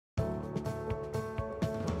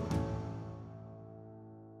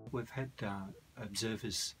We've had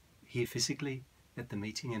observers here physically at the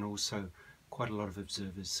meeting, and also quite a lot of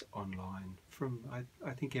observers online from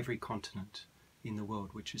I think every continent in the world,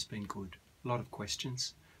 which has been good. A lot of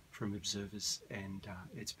questions from observers, and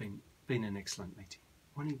it's been an excellent meeting.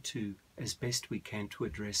 Wanting to, as best we can, to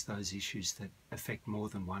address those issues that affect more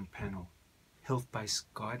than one panel.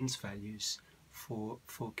 Health-based guidance values for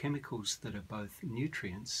chemicals that are both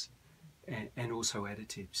nutrients and also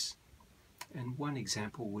additives. And one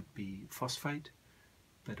example would be phosphate,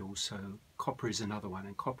 but also copper is another one.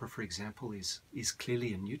 And copper, for example, is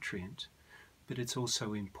clearly a nutrient, but it's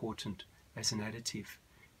also important as an additive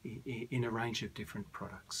in a range of different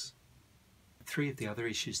products. Three of the other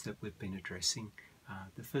issues that we've been addressing,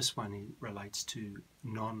 the first one relates to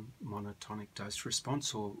non-monotonic dose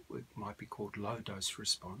response, or it might be called low dose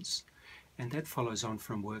response, and that follows on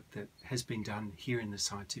from work that has been done here in the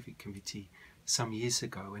scientific committee some years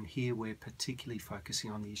ago. And here we're particularly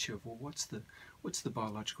focusing on the issue of, well, what's the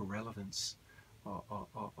biological relevance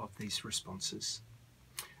of these responses.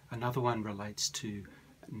 Another one relates to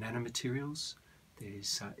nanomaterials.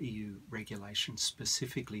 There's EU regulation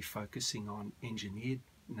specifically focusing on engineered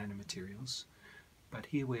nanomaterials, but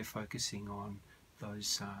here we're focusing on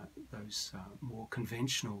those more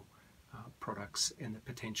conventional products and the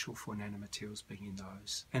potential for nanomaterials being in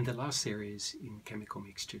those. And the last area is in chemical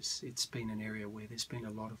mixtures. It's been an area where there's been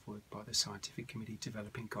a lot of work by the scientific committee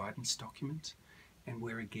developing guidance documents, and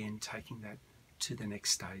we're again taking that to the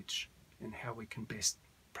next stage and how we can best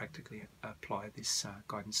practically apply this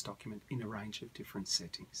guidance document in a range of different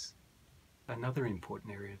settings. Another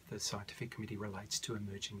important area of the scientific committee relates to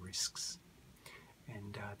emerging risks,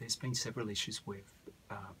 and there's been several issues we've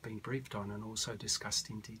been briefed on and also discussed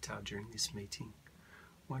in detail during this meeting.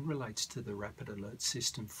 One relates to the rapid alert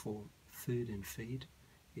system for food and feed.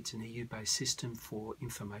 It's an EU-based system for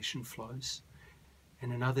information flows.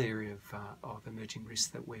 And another area of emerging risks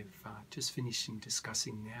that we've just finished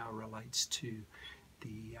discussing now relates to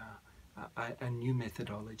a new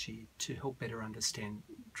methodology to help better understand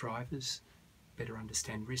drivers, better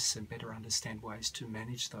understand risks, and better understand ways to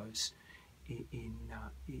manage those in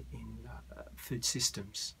food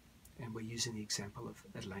systems. And we're using the example of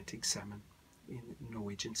Atlantic salmon in a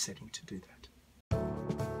Norwegian setting to do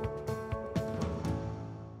that.